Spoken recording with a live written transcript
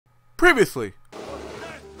Previously.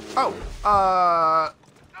 Oh, how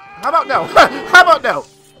about no? How about no?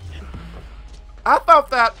 I felt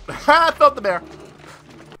that. I felt the bear.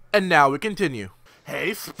 And now we continue.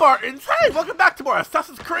 Hey, Spartans! Hey, welcome back to more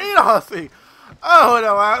Assassin's Creed Odyssey. Oh, in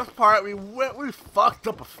the last part, we fucked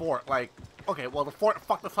up a fort. Like, okay, well, the fort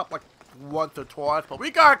fucked us up like once or twice, but we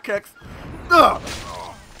got kicks. Ugh.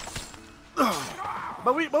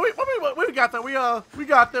 But we got there. We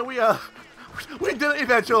got there. We did it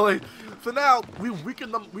eventually. So now we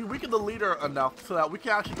weakened the leader enough so that we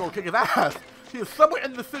can actually go kick his ass. He is somewhere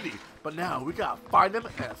in the city, but now we gotta find him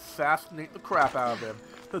and assassinate the crap out of him.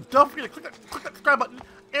 So don't forget to click that subscribe button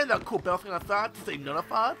and that cool bell thing outside to stay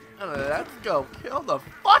notified. And let's go kill the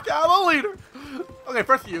fuck out of the leader. Okay,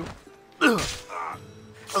 first you.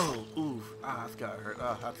 Oh, oof. Ah, that's gotta hurt.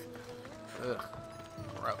 Oh, that's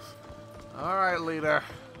gross. All right, leader.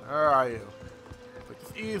 Where are you? Take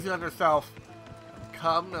this easy on yourself.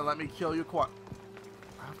 Come and let me kill you quick.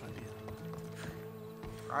 I have an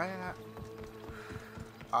idea.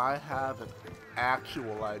 I have an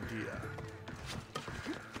actual idea.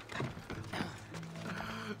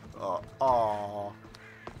 Oh,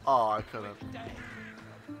 I couldn't.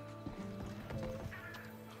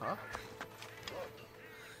 Huh?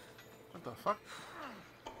 What the fuck?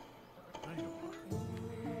 There you are.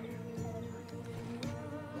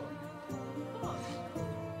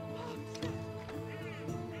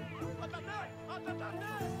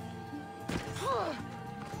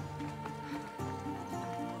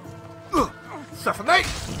 Assassinate!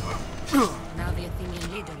 Now the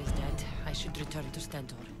Athenian leader is dead, I should return to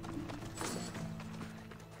Stentor.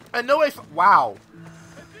 And no way. Wow.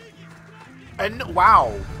 And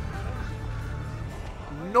wow.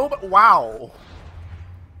 No, but wow.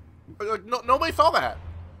 Like nobody saw that.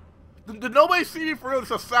 Did nobody see me for real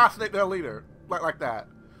just assassinate their leader like that?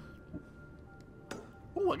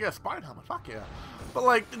 Ooh, I get a Spartan helmet. Fuck yeah. But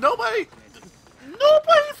like nobody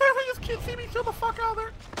seriously just can't see me kill the fuck out of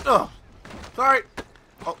there. Ugh. Sorry.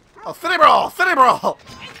 Oh, city brawl! City brawl!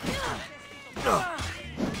 Ugh.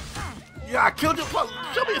 Yeah, I killed you. Well,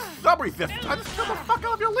 show me a sub resistance. I just killed the fuck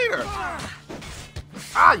out of your leader.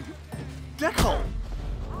 Ah, you dickhole.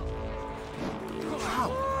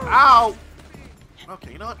 Ow. Ow.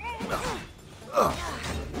 Okay, you know what?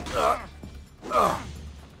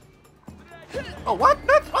 Oh, what?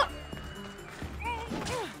 That's what?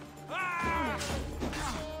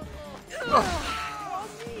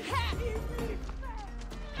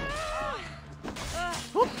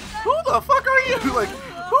 Who the fuck are you? Like,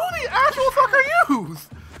 who the actual fuck are you?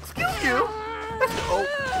 Excuse you?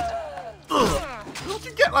 Don't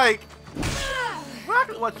you get like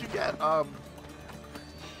exactly what you get?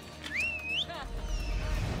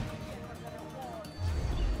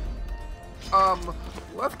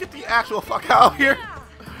 Let's get the actual fuck out of here.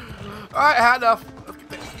 Alright, had enough. Let's get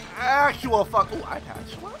the actual fuck. Oh, eye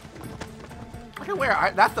patch. What? I can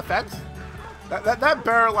wear that's defense. That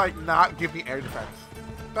better like not give me air defense.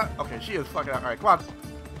 Okay, she is fucking out. Alright, come on.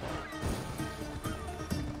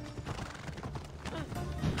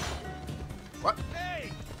 What?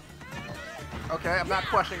 Okay, I'm not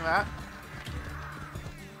questioning that.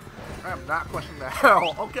 I am not questioning that at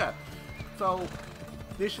all. Okay. So,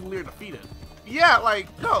 nation leader defeated. Yeah, like,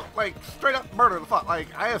 no, like, straight up murder the fuck. Like,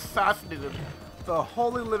 I assassinated the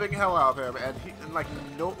holy living hell out of him, and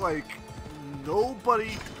nobody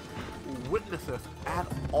witnessed this at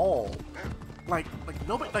all. Like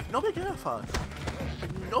nobody gave a fuck.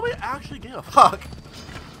 Like nobody actually gave a fuck.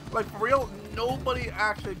 Like for real, nobody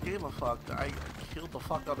actually gave a fuck that I killed the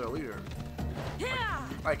fuck out of their leader.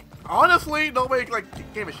 Like honestly, nobody like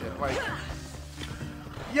gave a shit. Like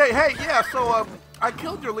yeah, hey, yeah. So I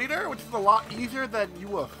killed your leader, which is a lot easier than you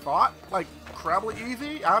would have thought. Like incredibly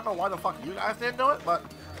easy. I don't know why the fuck you guys didn't know it, but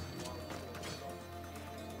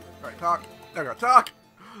all right, talk. There we go, talk.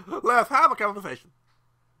 Let's have a conversation.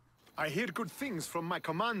 I hear good things from my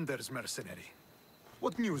commanders, mercenary.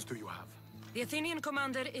 What news do you have? The Athenian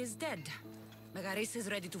commander is dead. Megaris is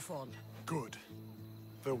ready to fall. Good.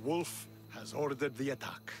 The wolf has ordered the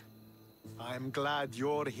attack. I'm glad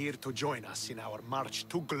you're here to join us in our march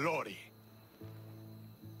to glory.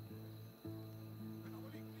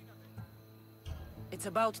 It's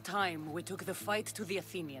about time we took the fight to the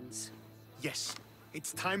Athenians. Yes,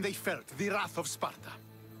 it's time they felt the wrath of Sparta.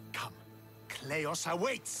 Come. Kleos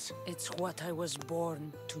awaits! It's what I was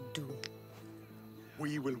born to do.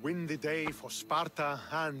 We will win the day for Sparta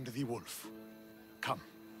and the wolf. Come,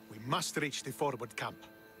 we must reach the forward camp.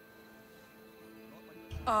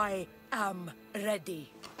 I am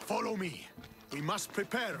ready. Follow me. We must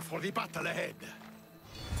prepare for the battle ahead.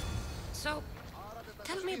 So,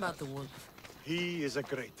 tell me about the wolf. He is a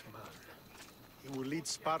great man. He will lead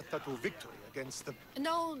Sparta to victory against the...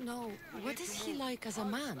 No, no. What is he like as a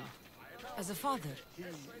man? As a father?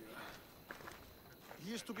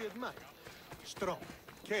 He is to be admired. Strong,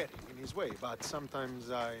 caring in his way, but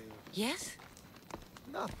sometimes I... Yes?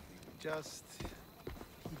 Nothing. Just...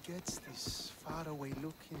 He gets this faraway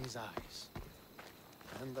look in his eyes.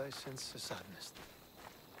 And I sense a sadness.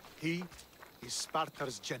 He is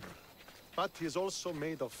Sparta's general. But he is also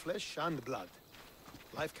made of flesh and blood.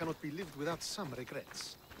 Life cannot be lived without some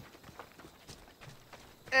regrets.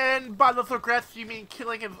 And by those regrets, you mean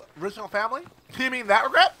killing his original family? Do you mean that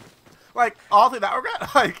regret? Like, honestly, that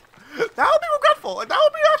regret? Like, that would be regretful. Like, that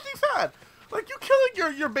would be actually sad. Like, you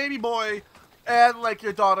killing your baby boy and, like,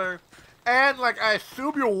 your daughter. And, like, I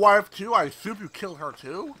assume your wife, too. I assume you killed her,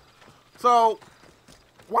 too. So,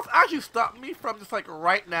 what's actually stopping me from just, like,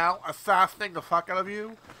 right now, assassinating the fuck out of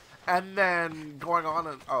you, and then going on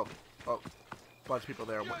and, oh, bunch of people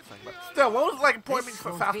there, one thing, but still, what was, like, pointing to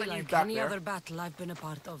assassinating you back any there? other battle I've been a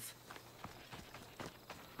part of.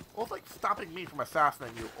 What was, like, stopping me from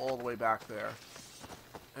assassinating you all the way back there?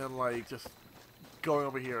 And, like, just going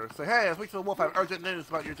over here, say, hey, I speak to the wolf, I have urgent news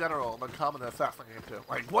about your general, and then come and assassinate him too.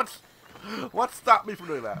 Like, what stopped me from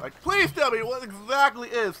doing that? Like, please tell me what exactly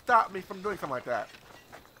is stopping me from doing something like that.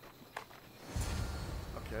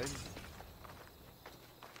 Okay.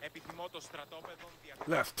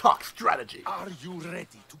 Let's talk strategy. Are you ready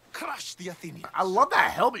to crush the Athenians? I love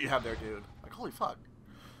that helmet you have there, dude. Like, holy fuck.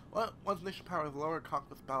 What? Once nation power is lower,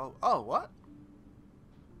 conquest battle. Oh, what?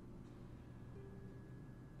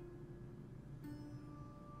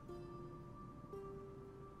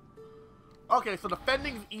 Okay, so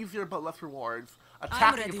defending is easier but less rewards.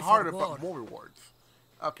 Attacking is harder but more rewards.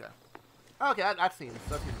 Okay. Okay, that seems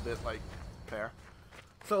a bit, like, fair.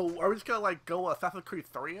 So, are we just gonna, like, go Assassin's Creed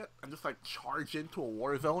 3 it? And just, like, charge into a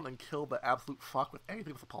war zone and kill the absolute fuck with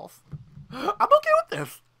anything with a pulse? I'm okay with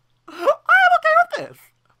this! I am okay with this!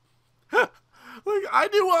 Like, I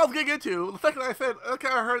knew what I was getting into. The second I said, okay,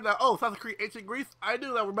 I heard that, oh, Assassin's Creed Ancient Greece, I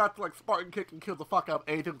knew that we're about to, like, Spartan kick and kill the fuck out of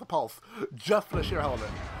anything with a pulse. Just for the sheer hell of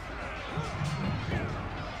it.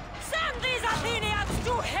 Send these Athenians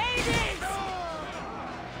to Hades!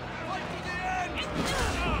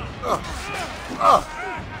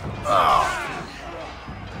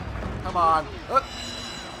 Come on. Run!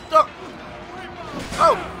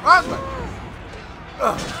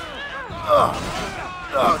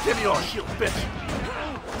 Give me your shield, bitch.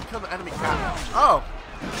 Kill the enemy captain. Oh,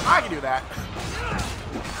 I can do that.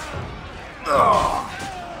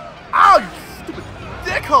 Ow, you stupid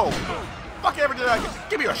dickhole! Fuck ever did that?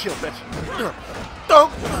 Give me your shield, bitch.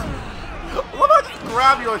 Don't. What about just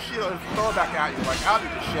grab your shield and throw it back at you? Like, I'll do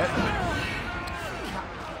this shit.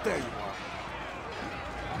 There you are.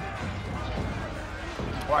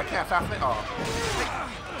 Oh, I can't assassinate. Oh.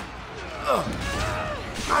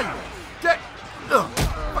 Ah, you dick.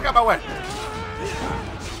 Fuck out my way.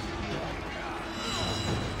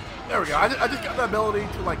 There we go. I just got the ability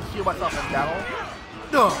to, like, heal myself in battle.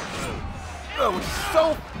 Which is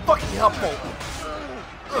so fucking helpful.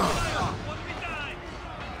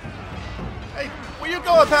 Hey, where you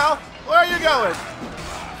going, pal? Where are you going?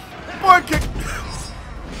 Board kick.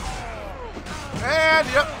 And,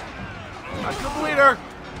 yep. I killed the leader.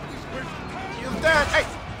 He's dead. Hey,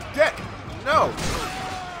 dick. No.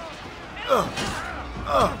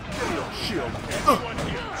 Give me your shield.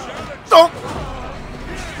 Don't.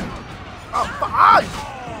 Oh, fine.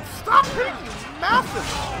 Stop hitting you massive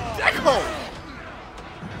dickhole.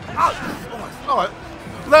 Oh,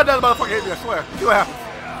 let that motherfucker hit me, I swear. See what happens.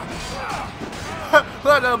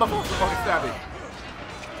 Let that motherfucker fucking stab me.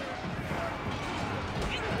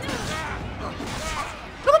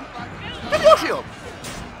 Give me your shield.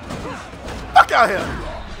 Fuck out of here.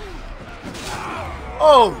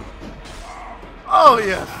 Oh. Oh,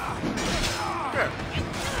 yes. Here.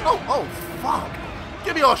 Oh, fuck.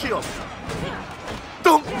 Give me your shield.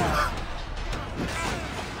 Don't.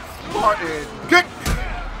 Spartan kick.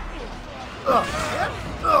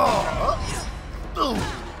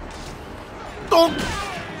 Don't.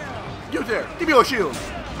 You there. Give me your shield.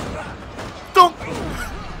 Don't.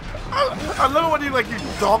 I love it when you, like, you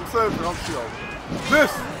dump them your own shield.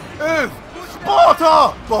 This is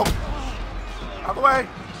Sparta. Boom. Out of the way.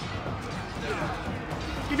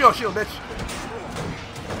 Give me your shield, bitch.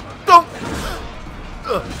 Don't.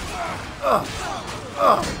 Give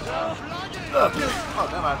me. Oh,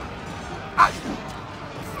 never mind.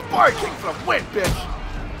 Spartan kick for the win, bitch.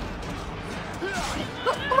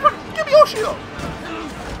 Give me your shield.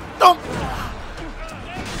 Don't.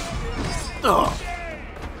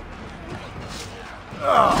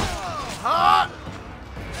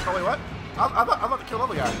 Oh, wait, what? I'm about to kill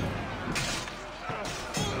another guy.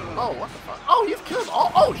 Oh, what the fuck? Oh, he's killed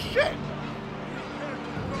all. Oh, shit.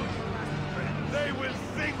 They will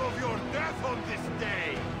sing of your death on this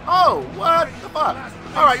day. Oh, what the fuck?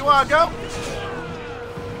 All right, you wanna go?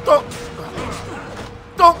 Don't.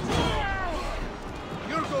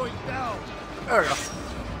 You're going down. There we go.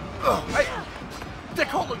 Hey, dick,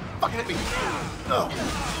 hold on. Fucking hit me. No,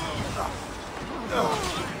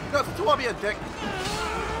 since you want to be a dick.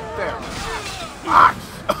 There. Ah!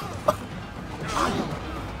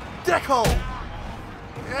 Dickhole!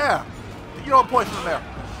 Yeah. You don't poison him there.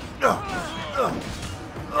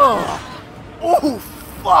 Oh,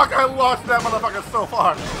 fuck! I lost that motherfucker so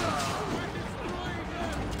far.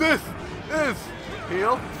 This is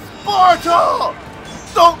Heal Sparta!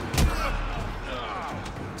 Don't!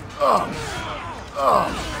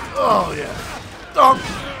 Oh, yeah. Don't!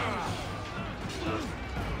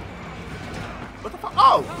 What the fuck?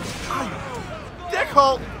 Oh!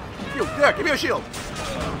 Dickhole! You, there, give me a shield.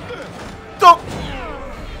 Don't!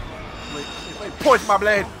 Let me poison my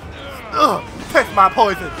blade. Taste my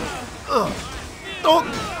poison. Don't!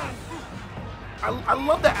 I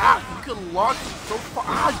love the axe. You can launch so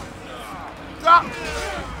far. Stop!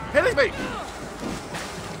 Hitting me!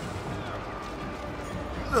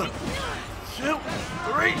 2,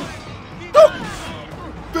 3. Don't!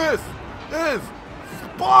 This is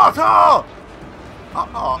Sparta!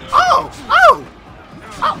 Oh! Oh!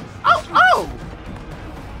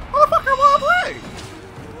 Motherfucker, wanna play?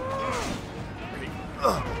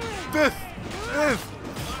 This is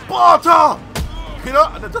Sparta! You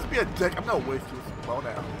know, just be a dick. I'm gonna waste this bow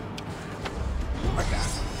now. Like that.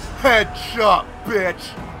 Headshot, bitch!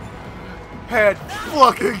 Head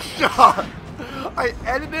fucking shot! I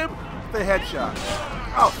ended him with a headshot.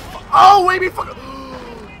 Oh, wait, me fucking.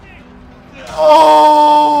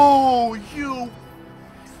 Oh, you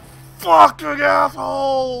fucking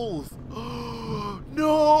assholes!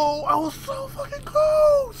 No, I was so fucking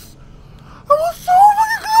close! I was so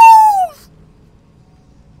fucking close!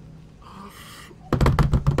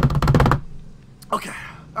 Okay,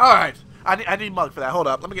 alright. I need mug for that. Hold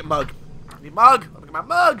up, let me get mug. I need mug. Let me get my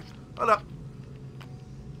mug. Hold up.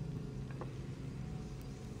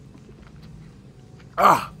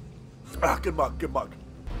 Good mug, good mug.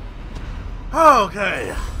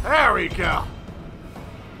 Okay, there we go.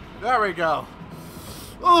 There we go.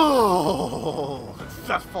 Oh,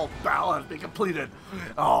 successful battle has been completed.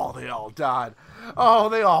 Oh, they all died. Oh,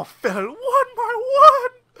 they all fell one by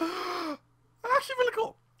one. Actually, really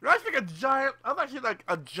cool. You're actually like a giant. I'm actually like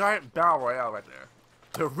a giant battle royale right there.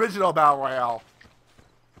 The original battle royale.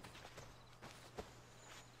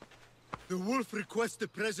 The wolf requests the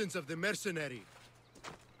presence of the mercenary.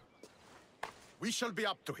 We shall be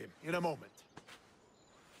up to him in a moment.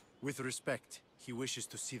 With respect, he wishes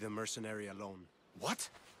to see the mercenary alone. What?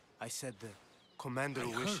 I said the commander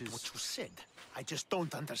wishes... I heard what you said. I just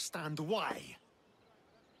don't understand why.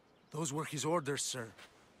 Those were his orders, sir.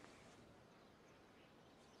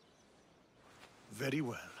 Very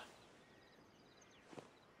well.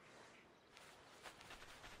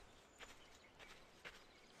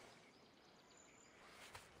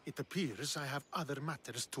 It appears I have other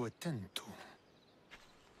matters to attend to.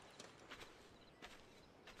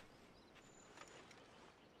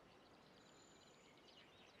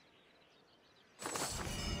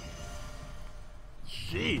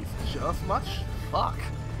 Jeez, just much? Fuck.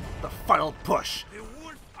 The final push. The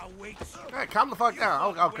wolf awaits you. Hey, calm the fuck down.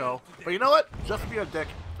 I'll go. But you know what? Just to be a dick,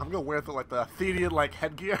 I'm gonna wear the Athenian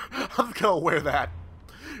headgear. I'm just gonna wear that.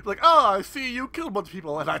 Like, oh, I see you killed a bunch of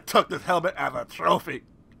people, and I took this helmet as a trophy.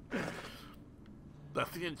 The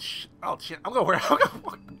Athenian. Oh shit! I'm gonna wear.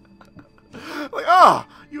 Like, oh,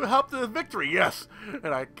 you helped in the victory, yes.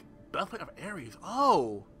 And I breastplate of Ares.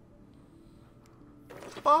 Oh.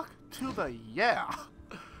 Fuck to the yeah.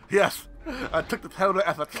 Yes, I took the helmet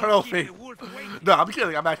as a trophy. No, I'm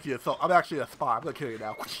kidding. I'm actually a spy. I'm gonna kill you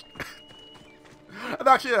now. I'm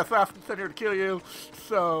actually an assassin sent here to kill you.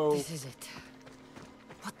 So. This is it.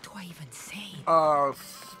 What do I even say?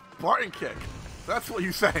 Spartan kick. That's what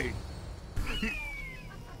you say.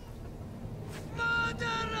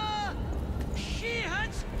 Murderer! She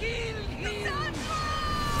has killed him!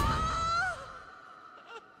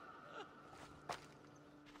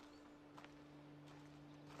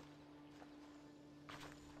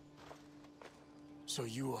 So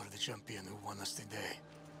you are the champion who won us today.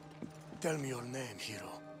 Tell me your name,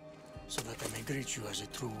 hero, so that I may greet you as a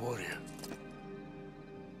true warrior.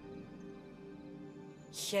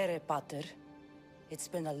 Here, Pater. It's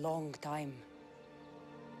been a long time.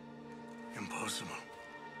 Impossible.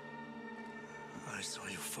 I saw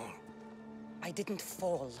you fall. I didn't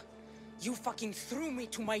fall. You fucking threw me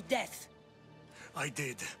to my death. I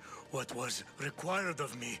did what was required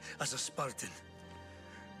of me as a Spartan.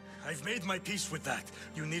 I've made my peace with that.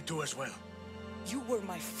 You need to as well. You were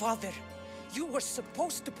my father. You were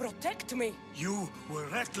supposed to protect me. You were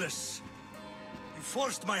reckless. You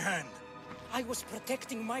forced my hand. I was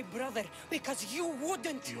protecting my brother because you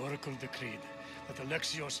wouldn't. The Oracle decreed that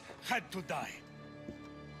Alexios had to die.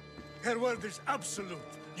 Her word is absolute.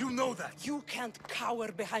 You know that. You can't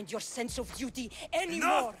cower behind your sense of duty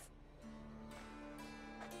anymore. Enough!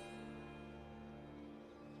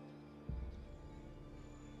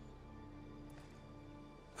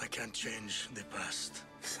 I can't change the past.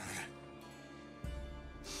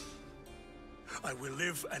 I will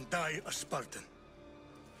live and die a Spartan.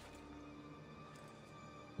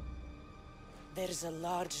 There's a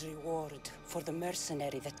large reward for the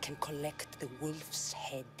mercenary that can collect the wolf's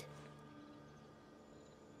head.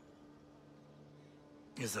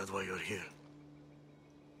 Is that why you're here?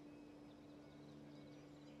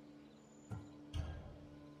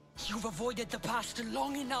 You've avoided the past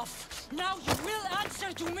long enough. Now you will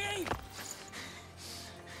answer to me!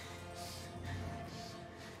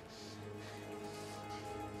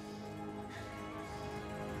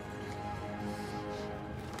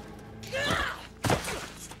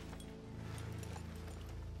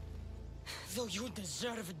 Though you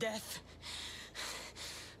deserve death,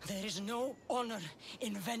 there is no honor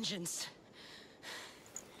in vengeance.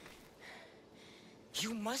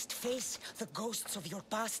 You must face the ghosts of your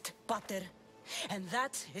past, Pater, and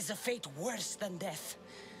that is a fate worse than death.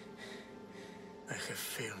 I have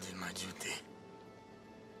failed in my duty.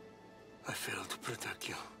 I failed to protect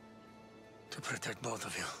you. To protect both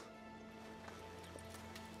of you.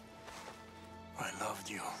 I loved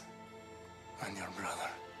you and your brother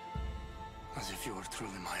as if you were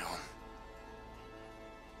truly my own.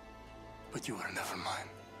 But you were never mine.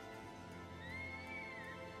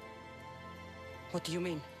 What do you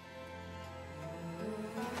mean?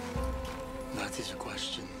 That is a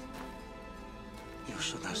question you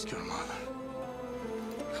should ask your mother.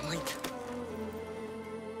 Wait.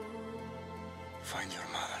 Find your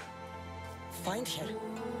mother. Find her?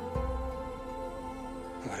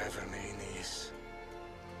 Wherever Meini is,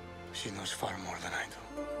 she knows far more than I do.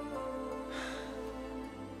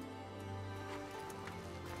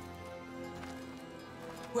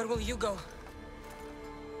 Where will you go?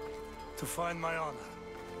 To find my honor.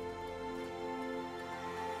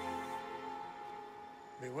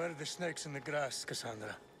 Beware the snakes in the grass,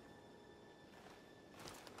 Kassandra.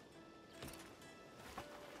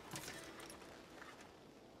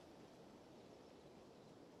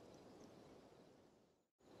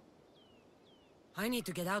 I need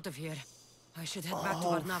to get out of here. I should head back to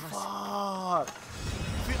Arnavas. Fuck.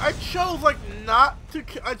 See, I chose like not to.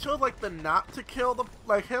 I chose like the not to kill the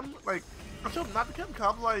him. Like I chose not to kill him.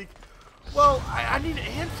 Cause I'm like, well, I need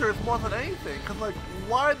answers more than anything. Cause like,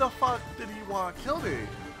 why the fuck did he want to kill me?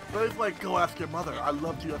 But it's like, go ask your mother. I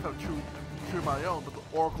loved you. I felt true my own. But the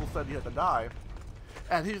Oracle said he had to die.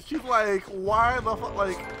 And she's like, why the fuck?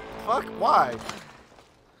 Like, fuck, why?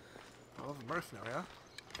 I was a mercenary, huh?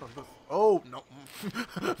 Oh, no.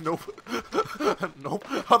 Nope. Nope.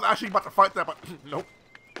 I was actually about to fight that, but nope.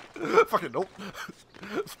 Fucking nope.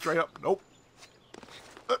 Straight up, nope.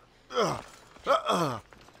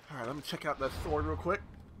 Alright, let me check out that sword real quick.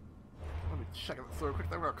 Let me check out the sword real quick.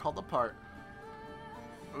 Then we're gonna call the part.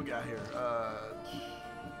 What we got here?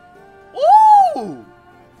 Ooh!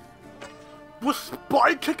 With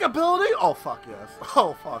spine kick ability? Oh, fuck yes.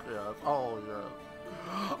 Oh, fuck yes. Oh, yes.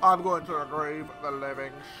 I'm going to engrave the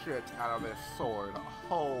living shit out of this sword.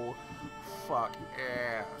 Oh, fuck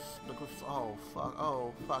yes. Oh, fuck.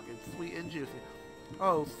 Oh, fucking sweet and juicy.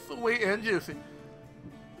 Oh, sweet and juicy.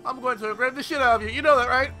 I'm going to engrave the shit out of you. You know that,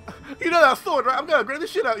 right? You know that sword, right? I'm going to engrave the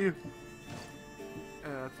shit out of you.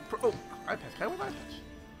 Oh, eye patch. Can I wear eye patch?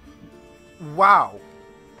 Wow.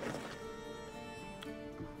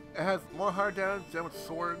 It has more hard damage than with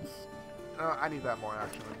swords. I need that more,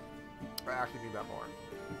 actually. I actually need that more.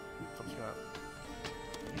 So I'm just gonna...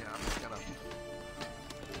 Yeah, I'm just gonna...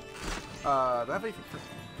 do I have anything for...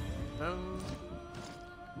 No...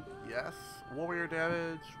 Yes. Warrior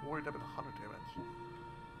damage. Warrior damage, 100 damage.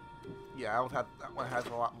 Yeah, that one has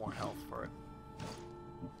a lot more health for it.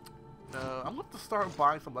 I'm gonna have to start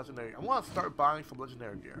buying some legendary... I'm gonna start buying some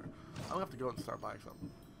legendary gear. I'm gonna have to go and start buying some.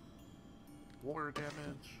 Warrior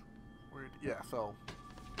damage... Yeah, so...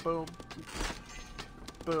 Boom.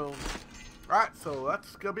 Boom. Alright, so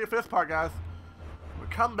that's gonna be it for this part, guys. When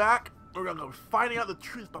we come back, we're gonna be finding out the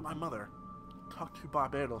truth about my mother. Talk to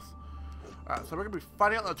Barbados. Alright, so we're gonna be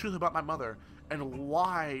finding out the truth about my mother and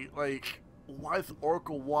why, like, why this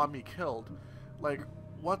Oracle want me killed. Like,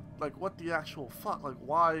 what the actual fuck? Like,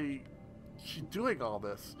 why she doing all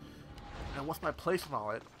this? And what's my place in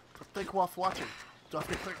all it? So thank you all for watching. Don't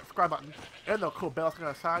forget to click the subscribe button and the cool bell icon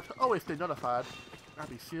on the side to always stay notified. I'll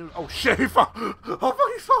be seeing you. Oh shit! Oh fuck!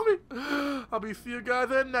 He saw me. I'll be seeing you guys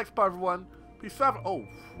in the next part, everyone. Peace out. Oh,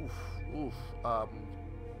 oof. All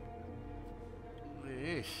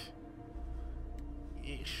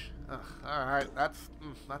right, that's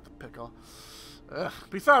a pickle.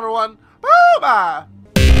 Peace out, everyone. Bye.